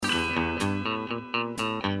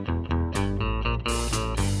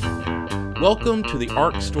Welcome to the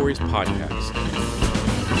ARC Stories podcast.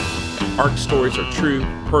 ARC Stories are true,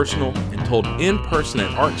 personal, and told in person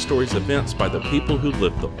at ARC Stories events by the people who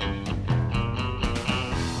live them.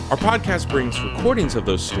 Our podcast brings recordings of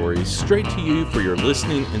those stories straight to you for your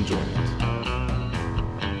listening enjoyment.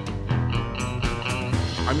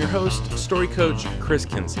 I'm your host, story coach Chris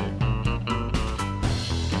Kinsley.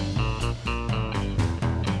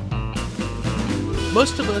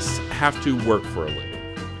 Most of us have to work for a living.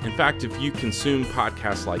 In fact, if you consume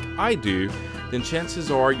podcasts like I do, then chances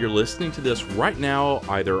are you're listening to this right now,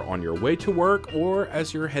 either on your way to work or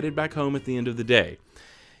as you're headed back home at the end of the day.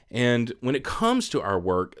 And when it comes to our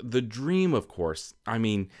work, the dream, of course,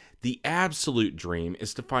 the absolute dream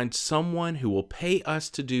is to find someone who will pay us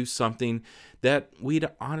to do something that we'd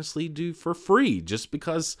honestly do for free just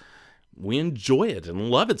because we enjoy it and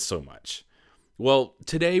love it so much. Well,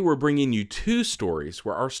 today we're bringing you two stories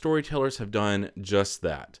where our storytellers have done just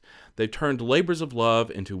that. They've turned labors of love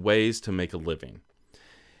into ways to make a living.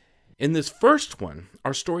 In this first one,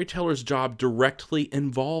 our storyteller's job directly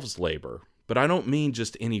involves labor, but I don't mean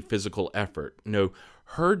just any physical effort. No,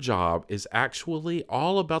 her job is actually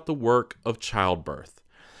all about the work of childbirth.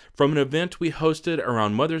 From an event we hosted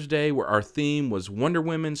around Mother's Day where our theme was Wonder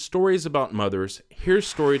Women, Stories About Mothers, here's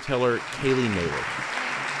storyteller Kaylee Naylor.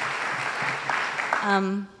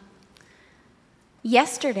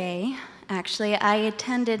 Yesterday, actually, I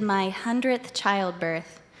attended my 100th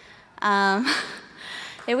childbirth.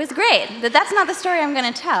 It was great, but that's not the story I'm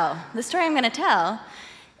going to tell. The story I'm going to tell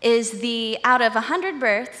is out of 100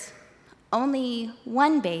 births, only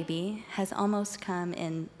one baby has almost come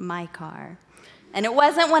in my car. And it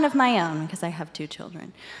wasn't one of my own, because I have two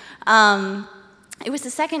children. It was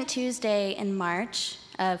the second Tuesday in March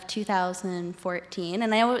of 2014,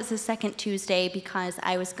 and I know it was the second Tuesday because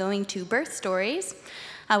I was going to Birth Stories,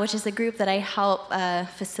 which is a group that I help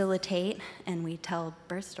facilitate, and we tell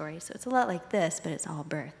birth stories. So it's a lot like this, but it's all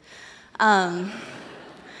birth.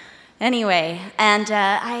 Anyway, and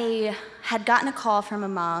I had gotten a call from a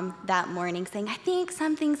mom that morning saying, I think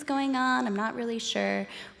something's going on, I'm not really sure,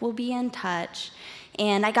 we'll be in touch.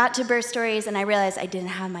 And I got to Birth Stories, and I realized I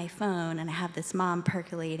didn't have my phone, and I have this mom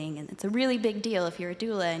percolating, and it's a really big deal if you're a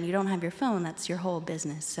doula and you don't have your phone, that's your whole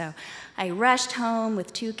business. So I rushed home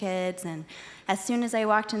with two kids, and as soon as I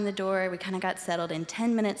walked in the door, we kind of got settled, and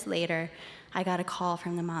 10 minutes later, I got a call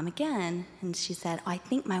from the mom again, and she said, I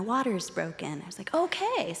think my water's broken. I was like,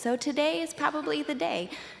 okay, so today is probably the day.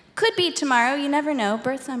 Could be tomorrow, you never know,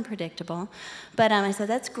 birth's unpredictable. But I said,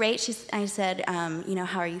 that's great. I said,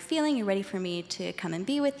 how are you feeling? You ready for me to come and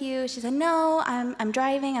be with you? She said, no, I'm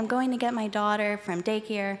driving, I'm going to get my daughter from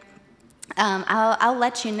daycare. I'll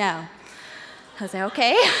let you know. I was like,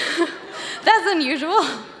 okay, that's unusual.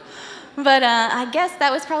 But I guess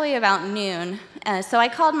that was probably about noon. So I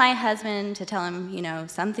called my husband to tell him,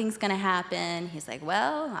 something's going to happen. He's like,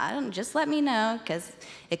 well, just let me know, because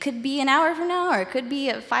it could be an hour from now, or it could be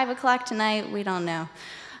at 5 o'clock tonight. We don't know.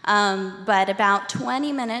 But about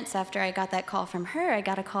 20 minutes after I got that call from her, I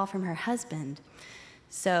got a call from her husband.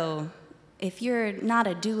 So if you're not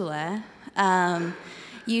a doula,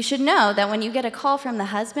 you should know that when you get a call from the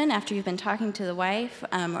husband after you've been talking to the wife,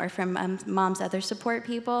 or from mom's other support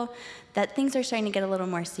people, that things are starting to get a little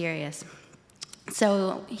more serious.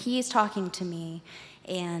 So he's talking to me,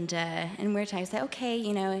 and we're talking. I said, okay,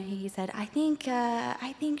 he said, I think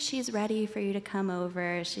she's ready for you to come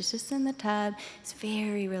over. She's just in the tub. It's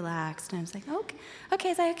very relaxed. And I was like,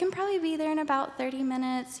 okay, so I can probably be there in about 30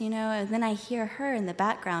 minutes, And then I hear her in the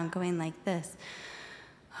background going like this.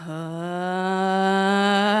 And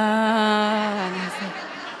I was like,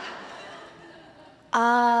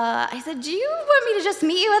 I said, do you want me to just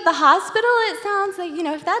meet you at the hospital? It sounds like,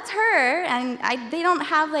 if that's her, and they don't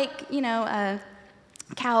have,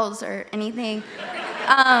 cows or anything.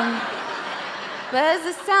 But it's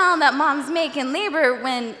the sound that moms make in labor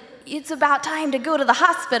when it's about time to go to the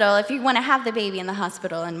hospital, if you want to have the baby in the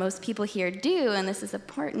hospital, and most people here do, and this is an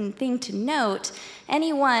important thing to note.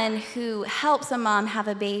 Anyone who helps a mom have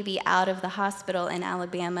a baby out of the hospital in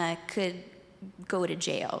Alabama could go to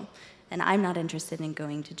jail. And I'm not interested in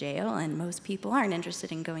going to jail, and most people aren't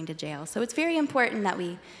interested in going to jail. So it's very important that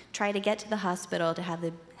we try to get to the hospital to have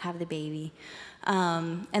the baby.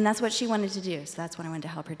 And that's what she wanted to do, so that's what I wanted to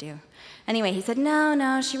help her do. Anyway, he said,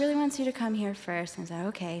 no, she really wants you to come here first. And I said,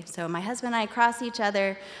 okay. So my husband and I cross each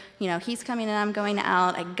other. He's coming in, I'm going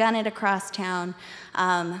out. I gun it across town.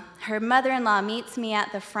 Her mother-in-law meets me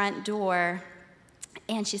at the front door,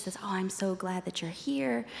 And she says, I'm so glad that you're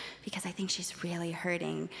here because I think she's really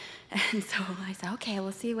hurting. And so I said, okay,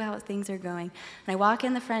 we'll see how things are going. And I walk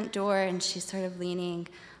in the front door, and she's sort of leaning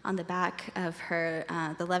on the back of her,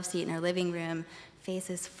 the love seat in her living room, face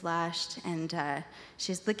is flushed, and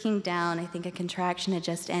she's looking down. I think a contraction had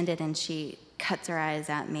just ended, and she cuts her eyes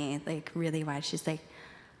at me, like really wide. She's like,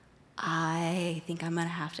 I think I'm gonna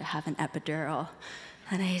have to have an epidural.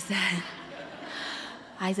 And I said,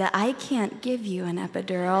 I can't give you an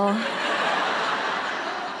epidural.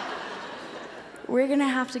 We're gonna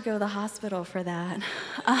have to go to the hospital for that.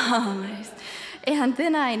 And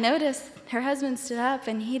then I noticed her husband stood up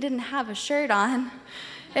and he didn't have a shirt on.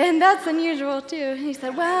 And that's unusual too. And he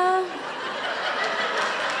said, well,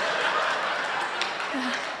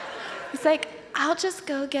 he's like, I'll just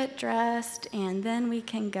go get dressed and then we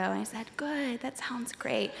can go. And I said, good, that sounds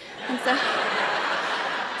great. And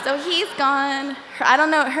so he's gone. I don't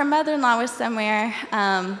know, her mother-in-law was somewhere.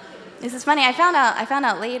 This is funny, I found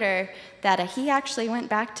out later that he actually went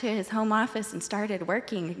back to his home office and started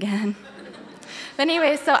working again. But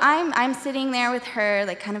anyway, so I'm sitting there with her,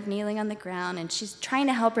 like kind of kneeling on the ground, and she's trying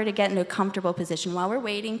to help her to get into a comfortable position while we're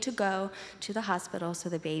waiting to go to the hospital so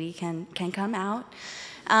the baby can come out.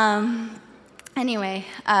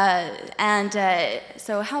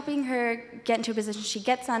 So helping her get into a position, she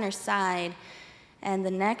gets on her side, and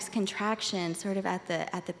the next contraction, sort of at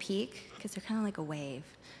the peak, because they're kind of like a wave.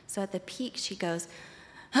 So at the peak, she goes,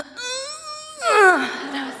 and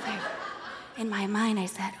I was like, in my mind, I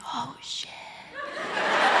said, oh shit.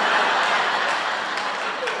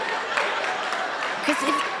 Because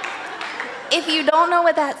if you don't know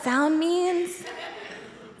what that sound means,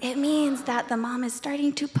 it means that the mom is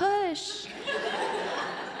starting to push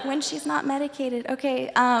when she's not medicated.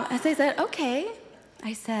 Okay, as I said, okay.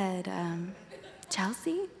 I said,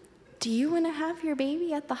 Chelsea, do you want to have your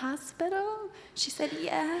baby at the hospital? She said,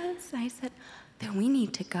 yes. I said, then we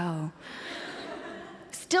need to go.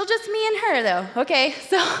 Still just me and her, though. Okay,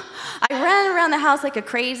 so I ran around the house like a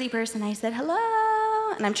crazy person. I said, hello,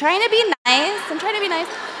 and I'm trying to be nice.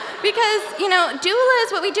 Because, doula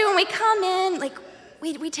is what we do when we come in. Like,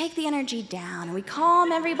 we take the energy down, and we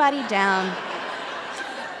calm everybody down.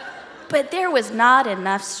 But there was not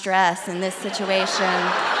enough stress in this situation.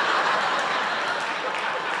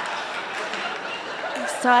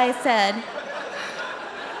 So I said,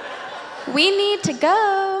 we need to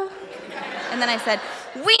go. And then I said,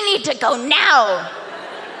 we need to go now.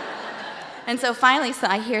 And so finally,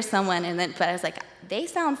 I hear someone, but I was like, they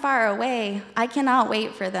sound far away. I cannot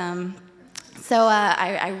wait for them. So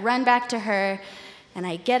I run back to her, and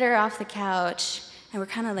I get her off the couch, and we're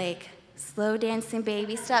kind of like slow dancing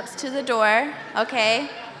baby steps to the door, okay?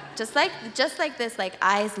 Just like this, like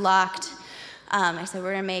eyes locked. I said,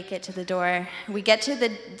 we're gonna make it to the door. We get to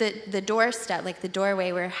the doorstep, like the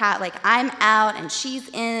doorway where I'm out and she's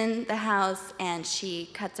in the house, and she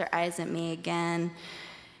cuts her eyes at me again,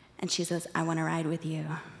 and she says, I wanna ride with you.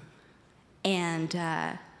 And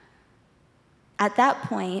at that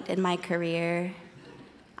point in my career,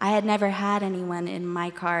 I had never had anyone in my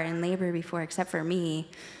car in labor before except for me,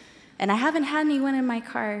 and I haven't had anyone in my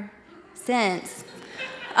car since.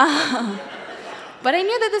 But I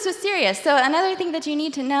knew that this was serious. So another thing that you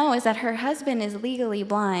need to know is that her husband is legally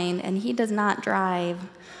blind, and he does not drive.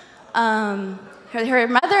 Her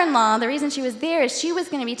mother-in-law, the reason she was there is she was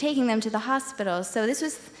going to be taking them to the hospital. So this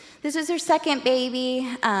was her second baby,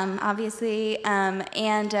 obviously, and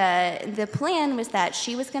the plan was that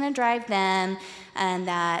she was going to drive them, and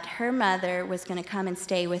that her mother was going to come and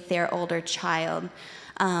stay with their older child.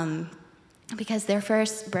 Because their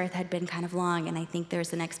first birth had been kind of long, and I think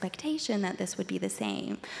there's an expectation that this would be the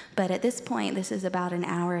same. But at this point, this is about an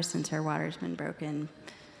hour since her water's been broken.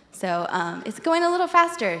 So it's going a little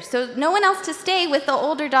faster. So no one else to stay with the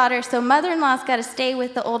older daughter, so mother-in-law's got to stay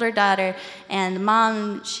with the older daughter, and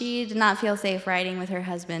mom, she did not feel safe riding with her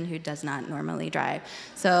husband, who does not normally drive.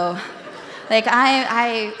 So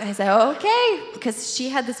I said, okay, because she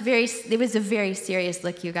had it was a very serious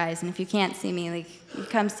look, you guys, and if you can't see me, you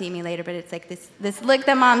come see me later, but it's like this look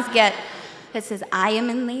that moms get. It says, I am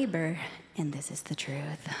in labor, and this is the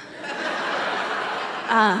truth.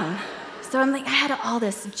 So I'm like, I had all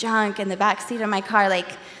this junk in the back seat of my car, like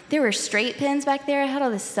there were straight pins back there. I had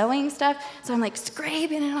all this sewing stuff, so I'm like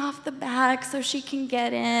scraping it off the back so she can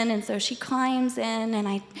get in, and so she climbs in,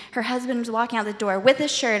 and her husband was walking out the door with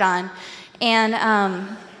his shirt on, and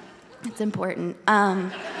it's important.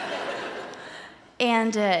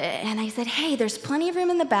 And I said, hey, there's plenty of room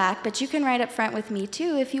in the back, but you can ride up front with me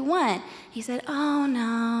too if you want. He said, oh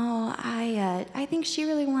no, I think she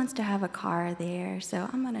really wants to have a car there, so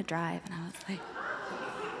I'm gonna drive. And I was like,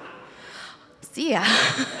 see ya.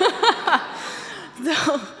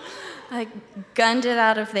 So I gunned it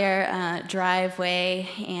out of their driveway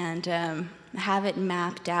and have it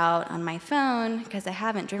mapped out on my phone because I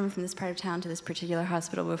haven't driven from this part of town to this particular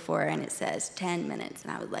hospital before, and it says 10 minutes.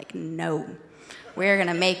 And I was like, no, we're going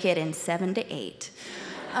to make it in 7 to 8.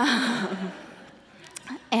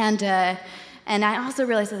 And I also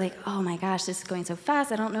realized, I was like, oh my gosh, this is going so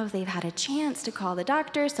fast. I don't know if they've had a chance to call the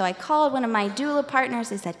doctor. So I called one of my doula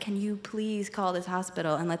partners. I said, can you please call this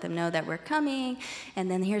hospital and let them know that we're coming?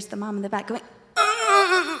 And then here's the mom in the back going,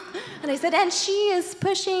 and I said, and she is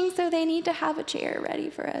pushing, so they need to have a chair ready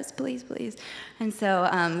for us, please, please. And so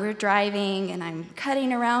we're driving, and I'm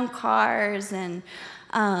cutting around cars, and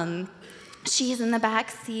she's in the back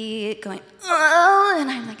seat going, oh, and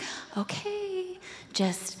I'm like, okay,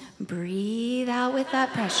 just breathe out with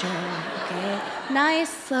that pressure, okay? Nice,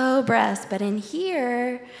 slow breaths. But in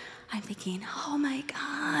here, I'm thinking, oh my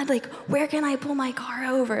God, like, where can I pull my car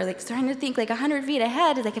over? Like, trying to think like 100 feet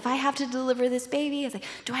ahead. Like, if I have to deliver this baby, it's like,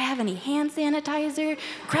 do I have any hand sanitizer?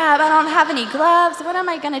 Crap, I don't have any gloves. What am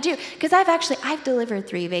I gonna do? Because I've delivered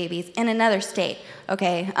 3 babies in another state,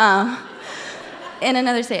 okay? In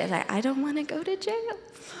another state. I was like, I don't wanna go to jail.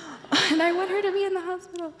 And I want her to be in the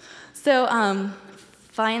hospital. So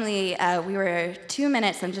finally, we were 2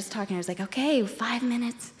 minutes, I'm just talking. I was like, okay, 5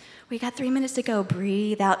 minutes. We got 3 minutes to go.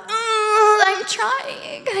 Breathe out. I'm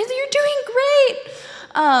trying. Guys, you're doing great.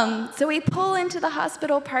 So we pull into the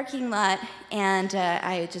hospital parking lot, and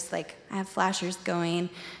I have flashers going,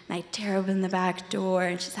 and I tear open the back door,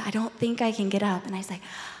 and she said, I don't think I can get up. And I was like,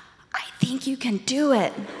 I think you can do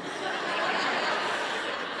it.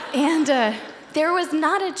 And there was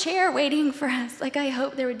not a chair waiting for us like I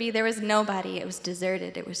hoped there would be. There was nobody. It was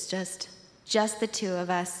deserted. It was just the 2 of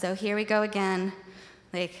us. So here we go again,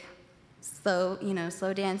 like slow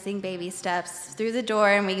dancing baby steps through the door,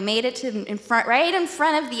 and we made it right in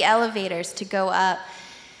front of the elevators to go up,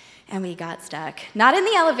 and we got stuck. Not in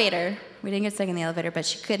the elevator. We didn't get stuck in the elevator, but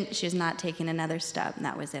she was not taking another step, and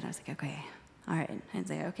that was it. I was like, okay, all right. I was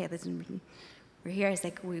like, okay, listen, we're here. I was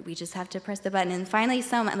like, we just have to press the button. And finally,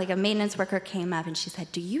 a maintenance worker came up, and she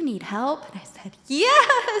said, do you need help? And I said,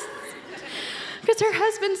 yes! Because her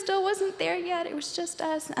husband still wasn't there yet. It was just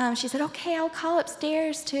us. She said, okay, I'll call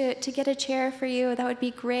upstairs to get a chair for you. That would be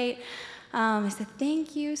great. I said,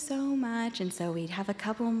 thank you so much. And so we'd have a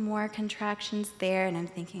couple more contractions there, and I'm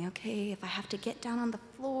thinking, okay, if I have to get down on the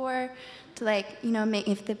floor to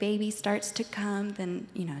if the baby starts to come, then,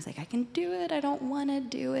 I was like, I can do it. I don't want to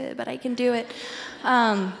do it, but I can do it.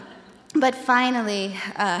 But finally,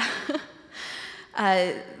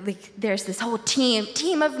 there's this whole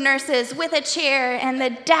team of nurses with a chair, and the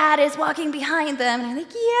dad is walking behind them, and I'm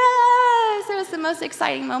like, yes! It was the most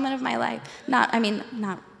exciting moment of my life. But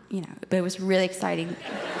it was really exciting.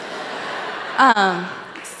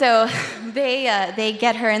 So they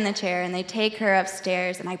get her in the chair, and they take her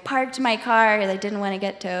upstairs, and I parked my car because I didn't want to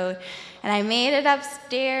get towed. And I made it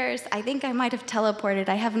upstairs. I think I might have teleported.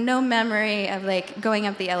 I have no memory of going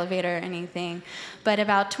up the elevator or anything. But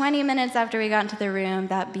about 20 minutes after we got into the room,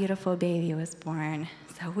 that beautiful baby was born.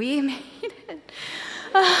 So we made it.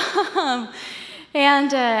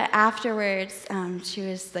 And afterwards, she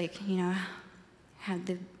was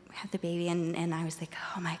had the baby, and I was like,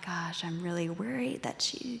 oh my gosh, I'm really worried that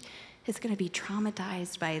she is going to be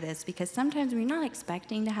traumatized by this, because sometimes when you're not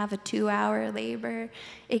expecting to have a 2-hour labor,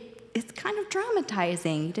 it's kind of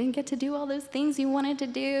traumatizing. You didn't get to do all those things you wanted to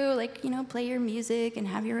do, play your music and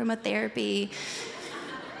have your aromatherapy.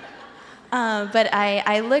 But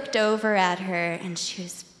I looked over at her, and she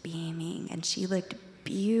was beaming, and she looked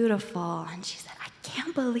beautiful, and she said, I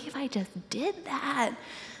can't believe I just did that.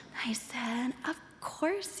 I said, of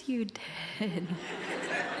course you did.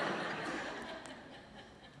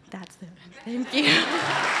 That's it. Thank you.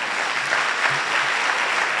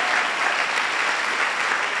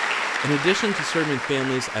 In addition to serving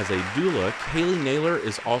families as a doula, Kaylee Naylor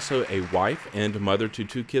is also a wife and mother to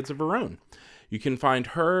 2 kids of her own. You can find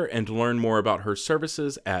her and learn more about her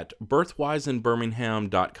services at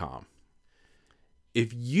birthwiseinbirmingham.com.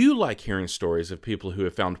 If you like hearing stories of people who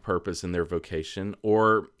have found purpose in their vocation,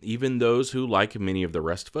 or even those who, like many of the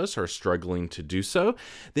rest of us, are struggling to do so,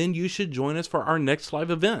 then you should join us for our next live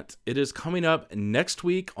event. It is coming up next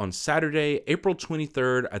week on Saturday, April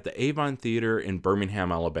 23rd at the Avon Theater in Birmingham,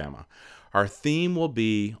 Alabama. Our theme will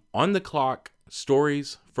be On the Clock,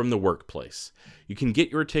 Stories from the Workplace. You can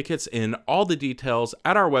get your tickets and all the details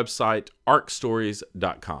at our website,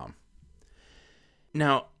 arcstories.com.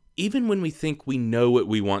 Now, even when we think we know what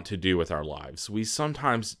we want to do with our lives, we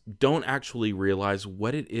sometimes don't actually realize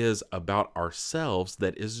what it is about ourselves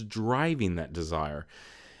that is driving that desire.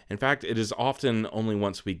 In fact, it is often only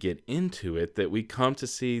once we get into it that we come to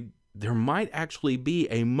see there might actually be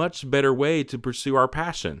a much better way to pursue our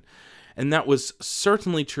passion. And that was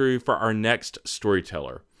certainly true for our next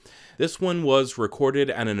storyteller. This one was recorded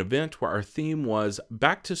at an event where our theme was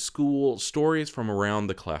Back to School Stories from Around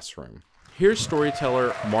the Classroom. Here's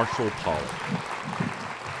storyteller Marshall Pollard.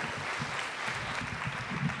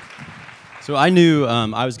 So I knew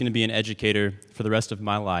I was going to be an educator for the rest of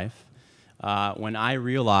my life when I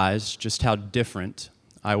realized just how different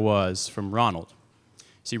I was from Ronald.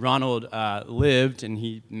 See, Ronald lived, and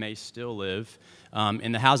he may still live,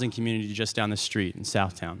 in the housing community just down the street in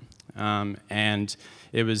Southtown. And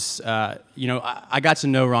it was, I got to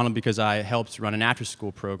know Ronald because I helped run an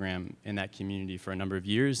after-school program in that community for a number of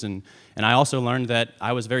years, and I also learned that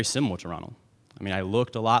I was very similar to Ronald. I mean, I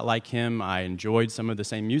looked a lot like him. I enjoyed some of the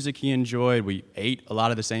same music he enjoyed. We ate a lot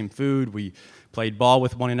of the same food. We played ball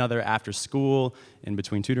with one another after school, in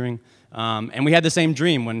between tutoring. And we had the same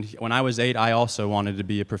dream. When I was 8, I also wanted to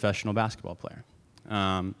be a professional basketball player.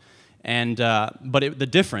 But the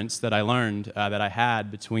difference that I learned that I had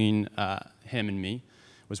between him and me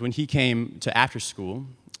was when he came to after school,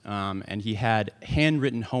 and he had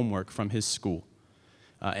handwritten homework from his school.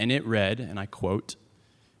 And it read, and I quote,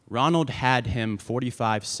 "Ronald had him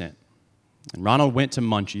 45 cents. And Ronald went to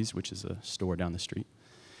Munchies, which is a store down the street,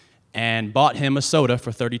 and bought him a soda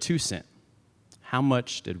for 32 cents. How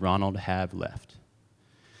much did Ronald have left?"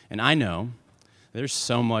 And I know there's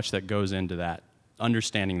so much that goes into that,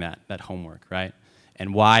 understanding that homework, right?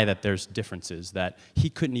 And why that there's differences, that he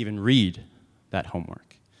couldn't even read that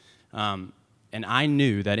homework. And I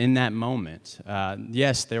knew that in that moment,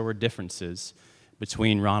 yes, there were differences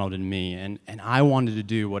between Ronald and me, and I wanted to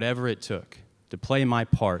do whatever it took to play my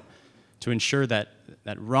part to ensure that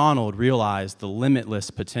Ronald realized the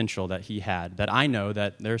limitless potential that he had. That I know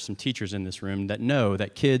that there are some teachers in this room that know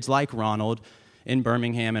that kids like Ronald in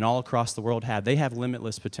Birmingham and all across the world they have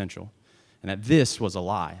limitless potential, and that this was a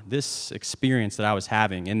lie. This experience that I was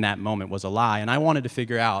having in that moment was a lie, and I wanted to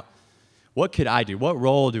figure out, what could I do? What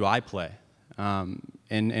role do I play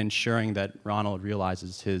in ensuring that Ronald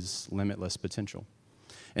realizes his limitless potential?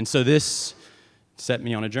 And so this set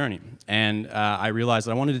me on a journey, and I realized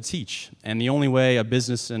that I wanted to teach, and the only way a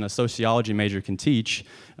business and a sociology major can teach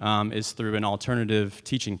is through an alternative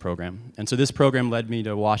teaching program. And so this program led me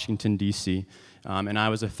to Washington, D.C., and I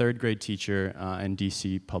was a third-grade teacher in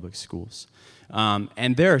D.C. public schools.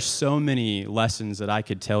 And there are so many lessons that I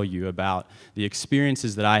could tell you about the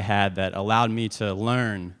experiences that I had that allowed me to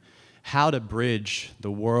learn how to bridge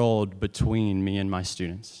the world between me and my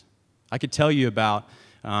students. I could tell you about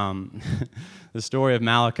the story of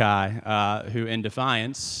Malachi, who in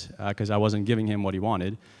defiance, because I wasn't giving him what he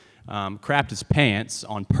wanted, crapped his pants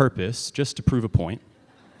on purpose just to prove a point.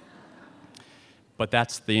 But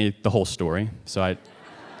that's the whole story. So I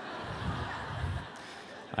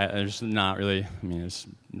there's not really, I mean,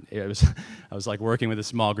 I was like working with a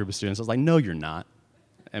small group of students. I was like, no, you're not.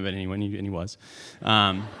 But anyway, and he was.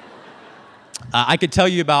 I could tell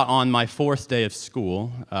you about on my 4th day of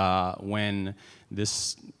school when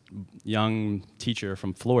this young teacher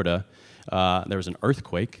from Florida, there was an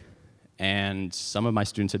earthquake, and some of my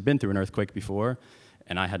students had been through an earthquake before,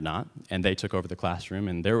 and I had not, and they took over the classroom,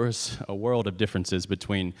 and there was a world of differences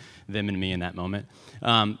between them and me in that moment.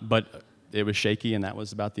 But it was shaky, and that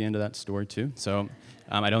was about the end of that story, too. So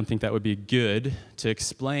I don't think that would be good to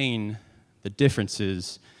explain the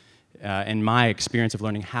differences and my experience of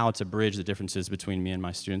learning how to bridge the differences between me and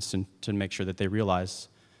my students and to make sure that they realize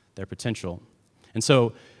their potential. And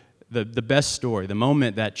so the best story, the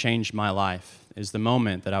moment that changed my life, is the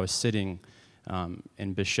moment that I was sitting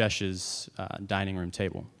in Bishesh's dining room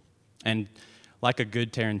table. And like a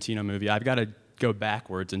good Tarantino movie, I've got to go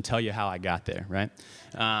backwards and tell you how I got there, right?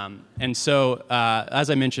 And so, as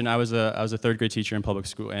I mentioned, I was a third-grade teacher in public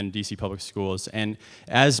school and DC public schools, and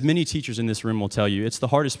as many teachers in this room will tell you, it's the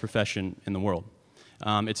hardest profession in the world.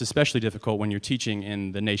 It's especially difficult when you're teaching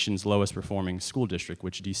in the nation's lowest-performing school district,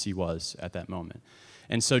 which DC was at that moment.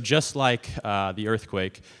 And so, just like the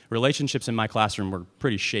earthquake, relationships in my classroom were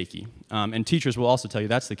pretty shaky. And teachers will also tell you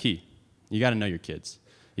that's the key. You got to know your kids.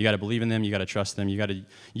 You got to believe in them, you got to trust them, you got to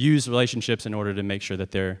use relationships in order to make sure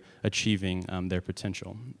that they're achieving their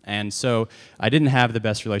potential. And so I didn't have the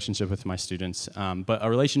best relationship with my students, but a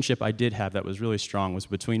relationship I did have that was really strong was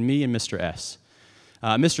between me and Mr. S.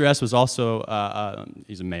 Mr. S was also,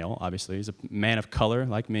 he's a male, obviously. He's a man of color,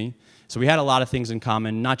 like me. So we had a lot of things in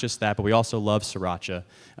common, not just that, but we also loved sriracha.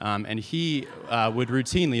 And he would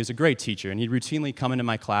routinely, he was a great teacher, and he'd routinely come into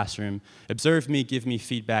my classroom, observe me, give me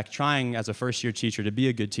feedback, trying as a first-year teacher to be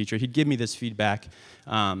a good teacher. He'd give me this feedback,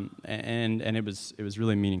 and it was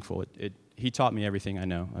really meaningful. He taught me everything I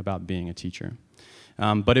know about being a teacher.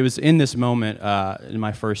 But it was in this moment,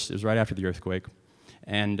 it was right after the earthquake,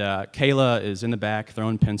 and Kayla is in the back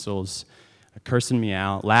throwing pencils, cursing me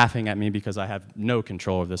out, laughing at me because I have no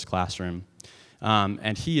control of this classroom.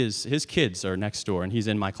 And his kids are next door, and he's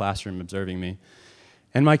in my classroom observing me.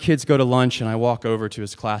 And my kids go to lunch, and I walk over to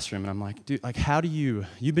his classroom, and I'm like, dude, like,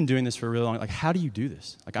 you've been doing this for a really long, like, how do you do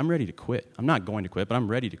this? Like, I'm ready to quit. I'm not going to quit, but I'm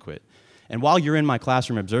ready to quit. And while you're in my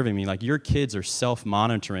classroom observing me, like, your kids are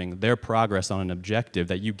self-monitoring their progress on an objective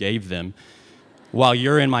that you gave them while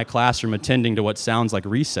you're in my classroom attending to what sounds like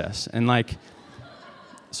recess. And like,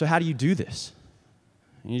 so how do you do this?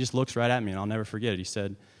 And he just looks right at me, and I'll never forget it. He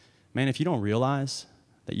said, man, if you don't realize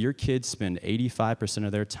that your kids spend 85%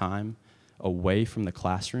 of their time away from the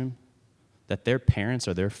classroom, that their parents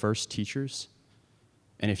are their first teachers,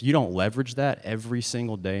 and if you don't leverage that every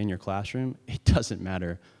single day in your classroom, it doesn't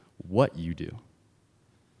matter what you do.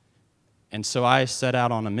 And so I set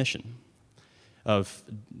out on a mission of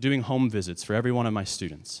doing home visits for every one of my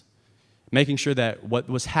students, making sure that what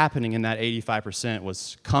was happening in that 85%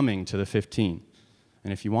 was coming to the 15.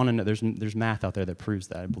 And if you want to know, there's math out there that proves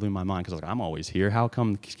that. It blew my mind because I was like, I'm always here. How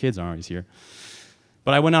come kids aren't always here?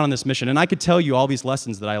 But I went out on this mission, and I could tell you all these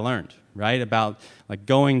lessons that I learned, right, about like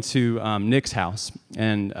going to Nick's house.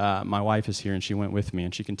 And my wife is here, and she went with me,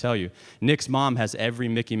 and she can tell you, Nick's mom has every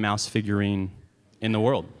Mickey Mouse figurine in the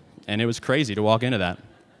world. And it was crazy to walk into that,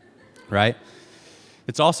 right?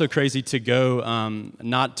 It's also crazy to go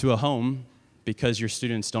not to a home because your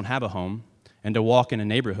students don't have a home, and to walk in a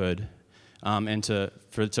neighborhood and to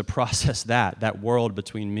process that world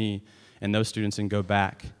between me and those students and go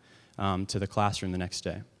back to the classroom the next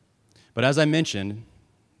day. But as I mentioned,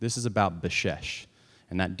 this is about Bishesh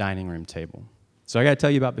and that dining room table. So I got to tell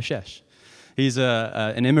you about Bishesh. He's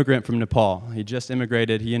an immigrant from Nepal. He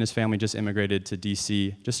and his family just immigrated to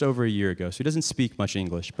D.C. just over a year ago, so he doesn't speak much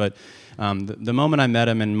English. But the moment I met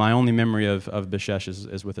him, and my only memory of Bishesh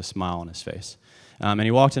is with a smile on his face. And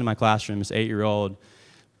he walked into my classroom, this 8-year-old,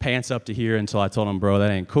 pants up to here until I told him, bro, that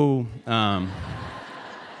ain't cool.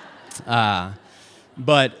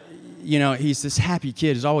 But, you know, he's this happy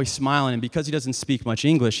kid. He's always smiling, and because he doesn't speak much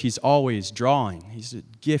English, he's always drawing. He's a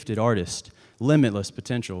gifted artist, limitless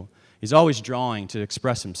potential. He's always drawing to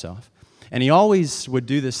express himself. And he always would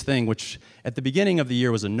do this thing, which at the beginning of the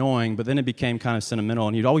year was annoying, but then it became kind of sentimental,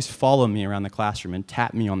 and he'd always follow me around the classroom and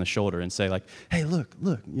tap me on the shoulder and say, like, hey, look,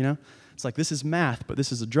 you know? It's like, this is math, but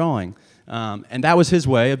this is a drawing. And that was his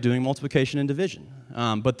way of doing multiplication and division.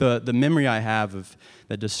 But the memory I have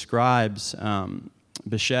that describes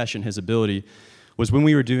Bishesh and his ability was when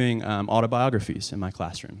we were doing autobiographies in my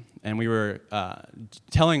classroom. And we were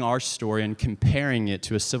telling our story and comparing it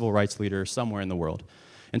to a civil rights leader somewhere in the world.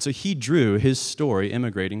 And so he drew his story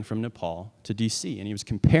immigrating from Nepal to D.C., and he was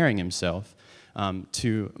comparing himself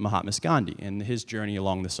to Mahatma Gandhi and his journey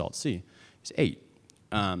along the Salt Sea. He's 8.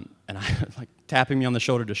 And I like tapping me on the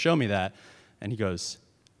shoulder to show me that, and he goes,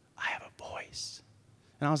 I have a voice.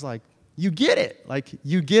 And I was like, you get it. Like,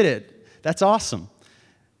 you get it. That's awesome.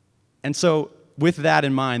 And so with that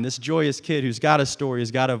in mind, this joyous kid who's got a story,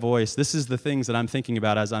 who's got a voice, this is the things that I'm thinking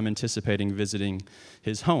about as I'm anticipating visiting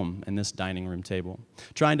his home and this dining room table,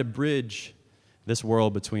 trying to bridge this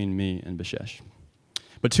world between me and Bishesh.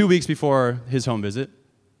 But 2 weeks before his home visit,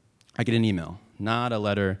 I get an email, not a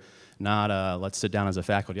letter, not a let's sit down as a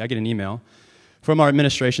faculty. I get an email from our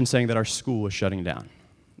administration saying that our school was shutting down.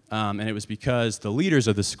 And it was because the leaders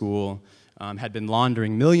of the school had been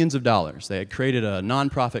laundering millions of dollars. They had created a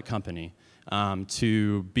nonprofit company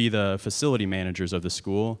to be the facility managers of the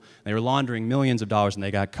school. They were laundering millions of dollars, and they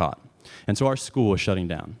got caught. And so our school was shutting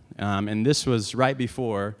down. And this was right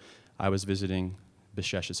before I was visiting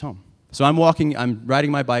Bishesh's home. So I'm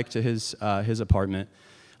riding my bike to his apartment.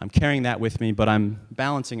 I'm carrying that with me, but I'm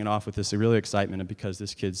balancing it off with this really excitement because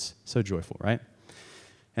this kid's so joyful, right?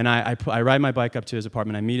 And I ride my bike up to his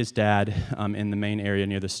apartment. I meet his dad in the main area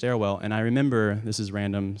near the stairwell. And I remember, this is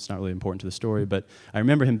random, it's not really important to the story, but I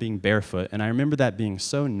remember him being barefoot. And I remember that being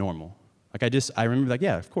so normal. Like I remember like,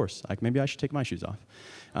 yeah, of course. Like maybe I should take my shoes off.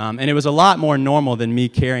 And it was a lot more normal than me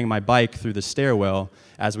carrying my bike through the stairwell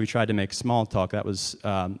as we tried to make small talk. That was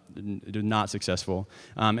not successful.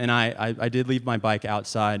 And I did leave my bike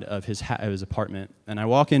outside of his apartment. And I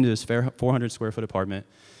walk into this 400 square foot apartment.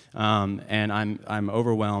 And I'm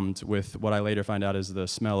overwhelmed with what I later find out is the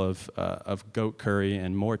smell of goat curry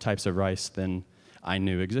and more types of rice than I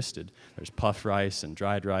knew existed. There's puffed rice and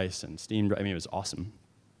dried rice and steamed rice. I mean, it was awesome.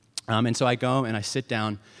 And so I go and I sit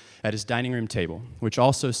down at his dining room table, which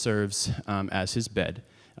also serves as his bed.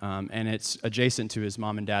 And it's adjacent to his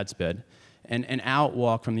mom and dad's bed. And out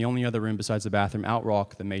walk from the only other room besides the bathroom, out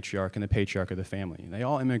walk the matriarch and the patriarch of the family. They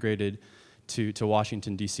all immigrated to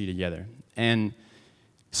Washington, D.C. together. And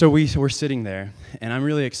so we're sitting there, and I'm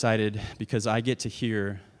really excited because I get to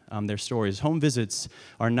hear their stories. Home visits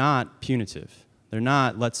are not punitive. They're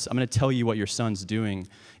not, I'm going to tell you what your son's doing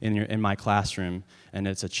in my classroom, and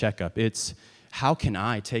it's a checkup. It's, how can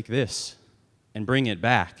I take this and bring it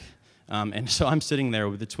back? And so I'm sitting there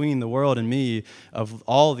between the world and me of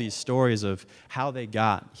all these stories of how they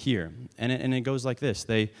got here. And it goes like this.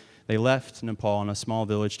 They left Nepal in a small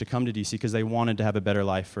village to come to D.C. because they wanted to have a better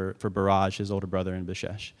life for Baraj, his older brother, and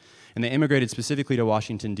Bishesh. And they immigrated specifically to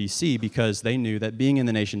Washington, D.C. because they knew that being in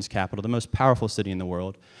the nation's capital, the most powerful city in the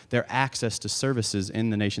world, their access to services in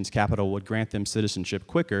the nation's capital would grant them citizenship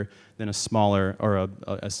quicker than a smaller or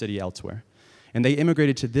a city elsewhere. And they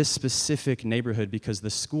immigrated to this specific neighborhood because the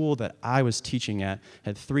school that I was teaching at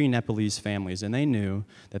had 3 Nepalese families, and they knew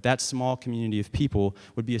that that small community of people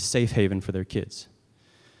would be a safe haven for their kids.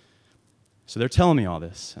 So they're telling me all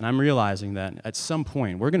this, and I'm realizing that at some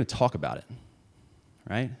point we're going to talk about it,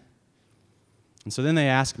 right? And so then they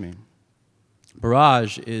ask me,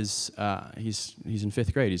 Baraj is, he's in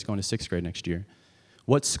 5th grade, he's going to 6th grade next year.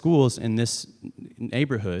 What schools in this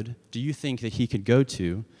neighborhood do you think that he could go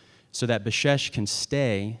to so that Bishesh can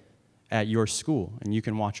stay at your school and you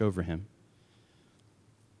can watch over him?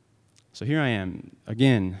 So here I am,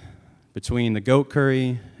 again, between the goat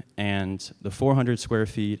curry and the 400 square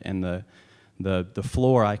feet and the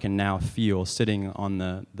floor I can now feel sitting on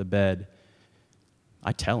the bed.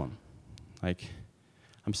 I tell him, like,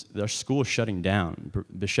 their school is shutting down.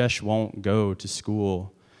 Bishesh won't go to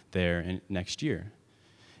school there next year.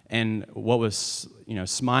 And what was,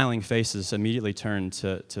 smiling faces immediately turned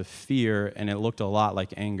to fear, and it looked a lot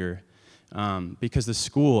like anger because the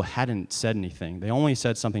school hadn't said anything. They only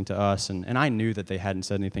said something to us, and I knew that they hadn't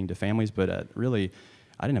said anything to families, but really,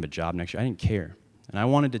 I didn't have a job next year. I didn't care. And I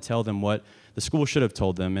wanted to tell them what the school should have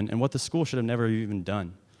told them and what the school should have never even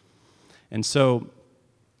done. And so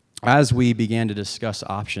as we began to discuss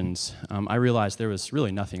options, I realized there was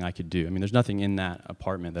really nothing I could do. I mean, there's nothing in that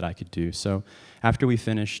apartment that I could do. So after we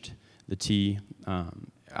finished the tea,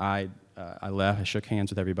 I left. I shook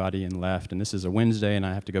hands with everybody and left. And this is a Wednesday, and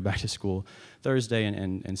I have to go back to school Thursday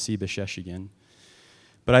and see Bishesh again.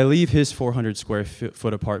 But I leave his 400 square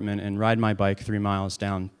foot apartment and ride my bike 3 miles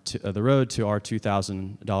down to the road to our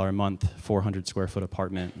 $2,000 a month, 400 square foot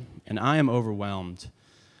apartment. And I am overwhelmed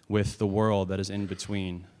with the world that is in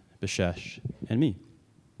between Bishesh and me.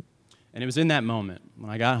 And it was in that moment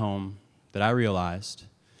when I got home that I realized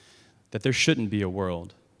that there shouldn't be a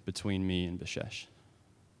world between me and Bishesh.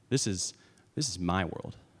 This is my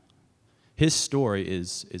world. His story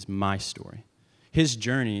is my story. His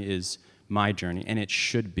journey is my journey, and it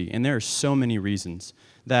should be. And there are so many reasons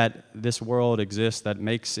that this world exists that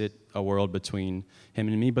makes it a world between him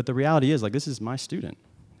and me, but the reality is, this is my student.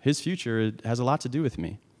 His future has a lot to do with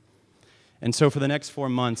me. And so for the next 4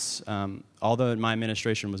 months, although my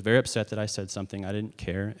administration was very upset that I said something, I didn't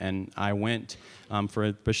care, and I went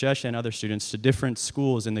for Bishesh and other students to different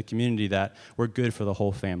schools in the community that were good for the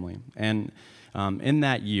whole family. And in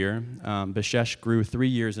that year, Bishesh grew 3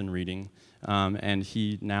 years in reading, and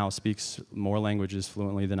he now speaks more languages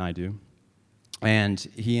fluently than I do. And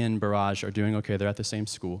he and Baraj are doing okay. They're at the same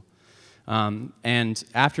school. And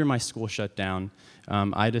after my school shut down,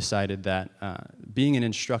 I decided that being an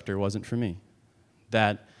instructor wasn't for me.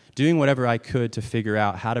 That doing whatever I could to figure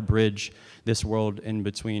out how to bridge this world in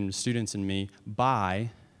between students and me by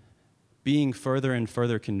being further and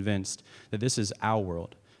further convinced that this is our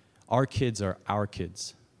world. Our kids are our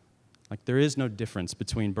kids. There is no difference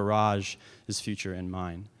between Baraj's future and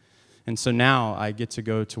mine. And so now I get to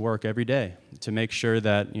go to work every day to make sure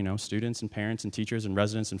that, students and parents and teachers and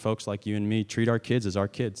residents and folks like you and me treat our kids as our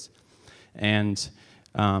kids. And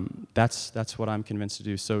that's what I'm convinced to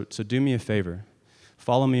do. So do me a favor.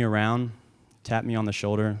 Follow me around, tap me on the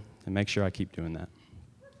shoulder, and make sure I keep doing that.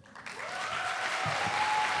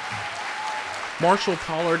 Marshall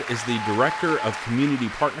Pollard is the Director of Community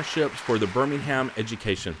Partnerships for the Birmingham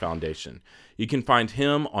Education Foundation. You can find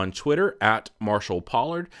him on Twitter at Marshall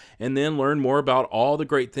Pollard, and then learn more about all the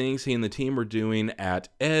great things he and the team are doing at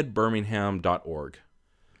edbirmingham.org.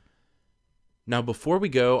 Now, before we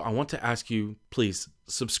go, I want to ask you, please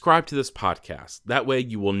subscribe to this podcast. That way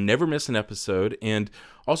you will never miss an episode. And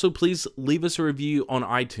also, please leave us a review on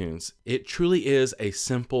iTunes. It truly is a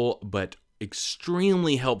simple but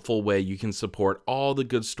extremely helpful way you can support all the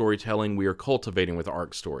good storytelling we are cultivating with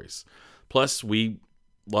ARC Stories. Plus, we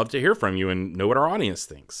love to hear from you and know what our audience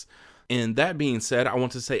thinks. And that being said, I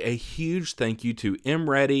want to say a huge thank you to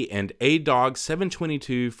MReady and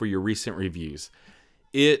ADog722 for your recent reviews.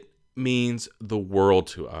 It means the world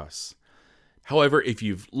to us. However, if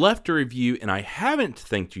you've left a review and I haven't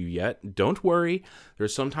thanked you yet, don't worry.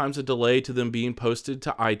 There's sometimes a delay to them being posted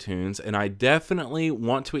to iTunes, and I definitely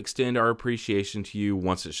want to extend our appreciation to you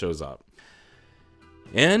once it shows up.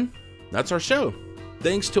 And that's our show.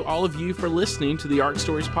 Thanks to all of you for listening to the ARC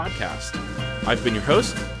Stories podcast. I've been your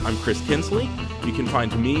host. I'm Chris Kinsley. You can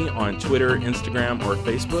find me on Twitter, Instagram, or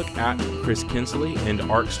Facebook at Chris Kinsley, and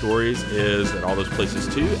ARC Stories is at all those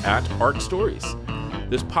places too, at ARC Stories.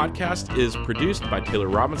 This podcast is produced by Taylor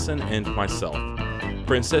Robinson and myself.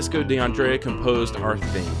 Francesco DeAndrea composed our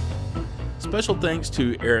theme. Special thanks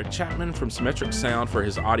to Eric Chapman from Symmetric Sound for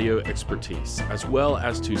his audio expertise, as well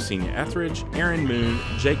as to Senia Etheridge, Aaron Moon,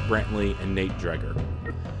 Jake Brantley, and Nate Dreger.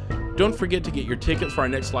 Don't forget to get your tickets for our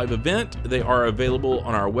next live event. They are available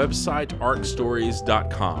on our website,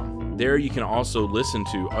 arcstories.com. There you can also listen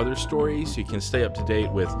to other stories. You can stay up to date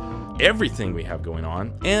with everything we have going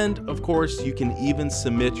on. And of course, you can even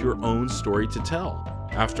submit your own story to tell.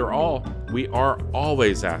 After all, we are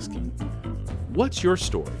always asking, what's your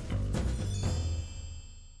story?